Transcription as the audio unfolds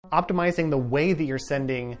optimizing the way that you're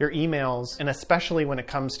sending your emails, and especially when it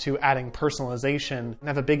comes to adding personalization, can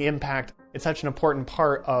have a big impact. It's such an important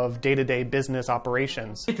part of day-to-day business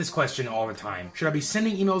operations. I get this question all the time. Should I be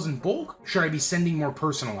sending emails in bulk? Should I be sending more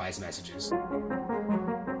personalized messages?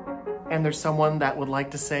 And there's someone that would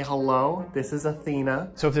like to say hello. This is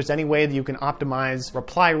Athena. So if there's any way that you can optimize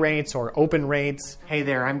reply rates or open rates. Hey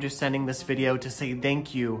there, I'm just sending this video to say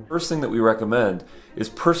thank you. First thing that we recommend is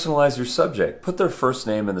personalize your subject. Put their first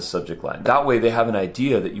name in the subject line. That way they have an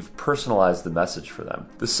idea that you've personalized the message for them.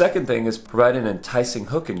 The second thing is provide an enticing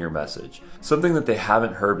hook in your message. Something that they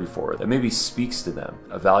haven't heard before that maybe speaks to them.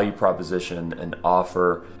 A value proposition, an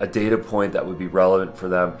offer, a data point that would be relevant for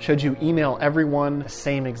them. Should you email everyone the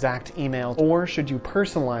same exact email, or should you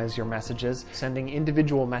personalize your messages, sending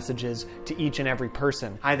individual messages to each and every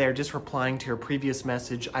person? Hi there, just replying to your previous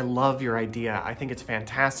message. I love your idea. I think it's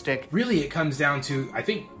fantastic. Really, it comes down to, I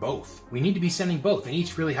think, both. We need to be sending both, and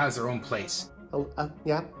each really has their own place.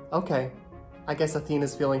 Yeah, okay. I guess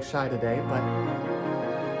Athena's feeling shy today, but...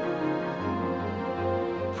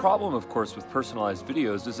 The problem, of course, with personalized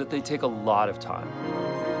videos is that they take a lot of time.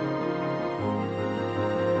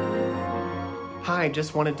 Hi,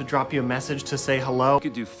 just wanted to drop you a message to say hello. You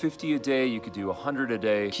could do 50 a day, you could do 100 a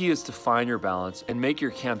day. Key is to find your balance and make your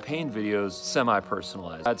campaign videos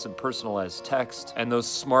semi-personalized. Add some personalized text and those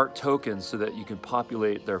smart tokens so that you can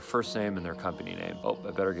populate their first name and their company name. Oh, I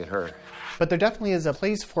better get her. But there definitely is a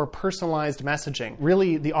place for personalized messaging.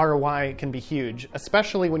 Really, the ROI can be huge,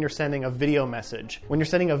 especially when you're sending a video message. When you're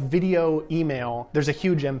sending a video email, there's a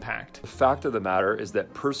huge impact. The fact of the matter is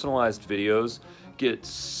that personalized videos get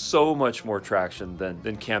so much more traction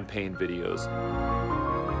than campaign videos.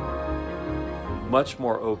 Much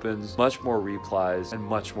more opens, much more replies, and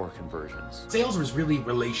much more conversions. Sales is really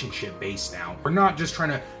relationship based now. We're not just trying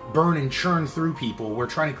to burn and churn through people. We're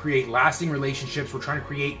trying to create lasting relationships. We're trying to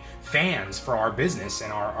create fans for our business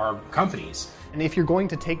and our companies. And if you're going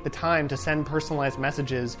to take the time to send personalized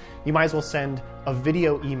messages, you might as well send a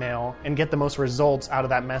video email and get the most results out of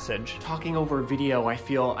that message. Talking over video, I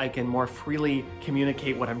feel I can more freely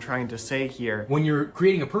communicate what I'm trying to say here. When you're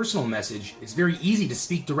creating a personal message, it's very easy to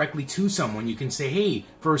speak directly to someone. You can say, hey,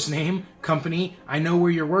 first name, company, I know where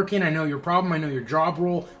you're working, I know your problem, I know your job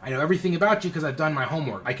role, I know everything about you because I've done my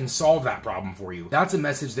homework. I can solve that problem for you. That's a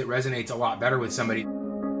message that resonates a lot better with somebody.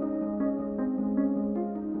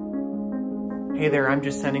 Hey there, I'm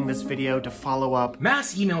just sending this video to follow up.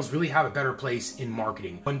 Mass emails really have a better place in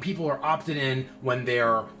marketing. When people are opted in, when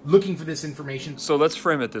they're looking for this information. So let's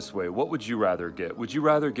frame it this way. What would you rather get? Would you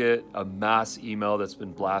rather get a mass email that's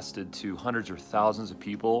been blasted to hundreds or thousands of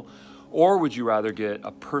people? Or would you rather get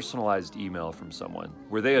a personalized email from someone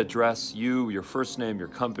where they address you, your first name, your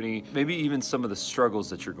company, maybe even some of the struggles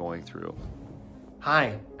that you're going through?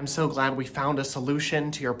 Hi, I'm so glad we found a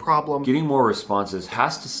solution to your problem. Getting more responses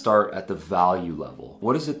has to start at the value level.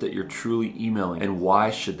 What is it that you're truly emailing and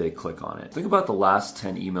why should they click on it? Think about the last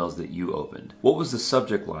 10 emails that you opened. What was the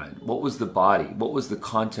subject line? What was the body? What was the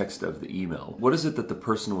context of the email? What is it that the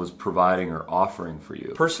person was providing or offering for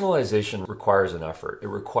you? Personalization requires an effort. It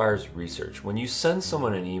requires research. When you send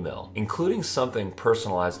someone an email, including something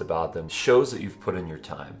personalized about them shows that you've put in your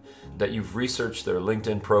time, that you've researched their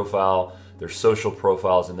LinkedIn profile, their social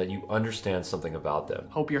profiles, and that you understand something about them.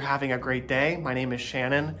 Hope you're having a great day. My name is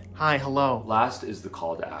Shannon. Hi, hello. Last is the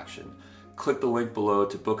call to action. Click the link below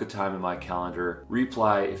to book a time in my calendar.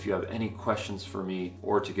 Reply if you have any questions for me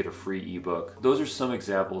or to get a free ebook. Those are some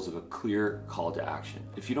examples of a clear call to action.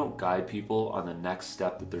 If you don't guide people on the next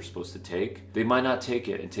step that they're supposed to take, they might not take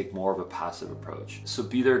it and take more of a passive approach. So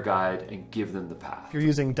be their guide and give them the path. If you're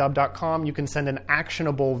using Dubb.com, you can send an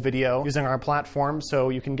actionable video using our platform so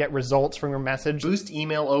you can get results from your message. Boost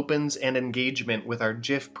email opens and engagement with our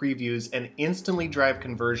GIF previews and instantly drive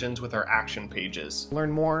conversions with our action pages. Learn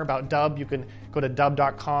more about Dubb, you can go to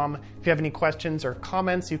Dubb.com. If you have any questions or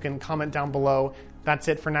comments, you can comment down below. That's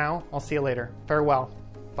it for now. I'll see you later. Farewell.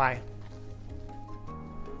 Bye.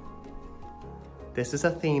 This is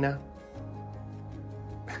Athena.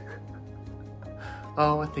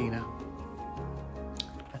 Oh, Athena.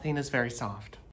 Athena's very soft.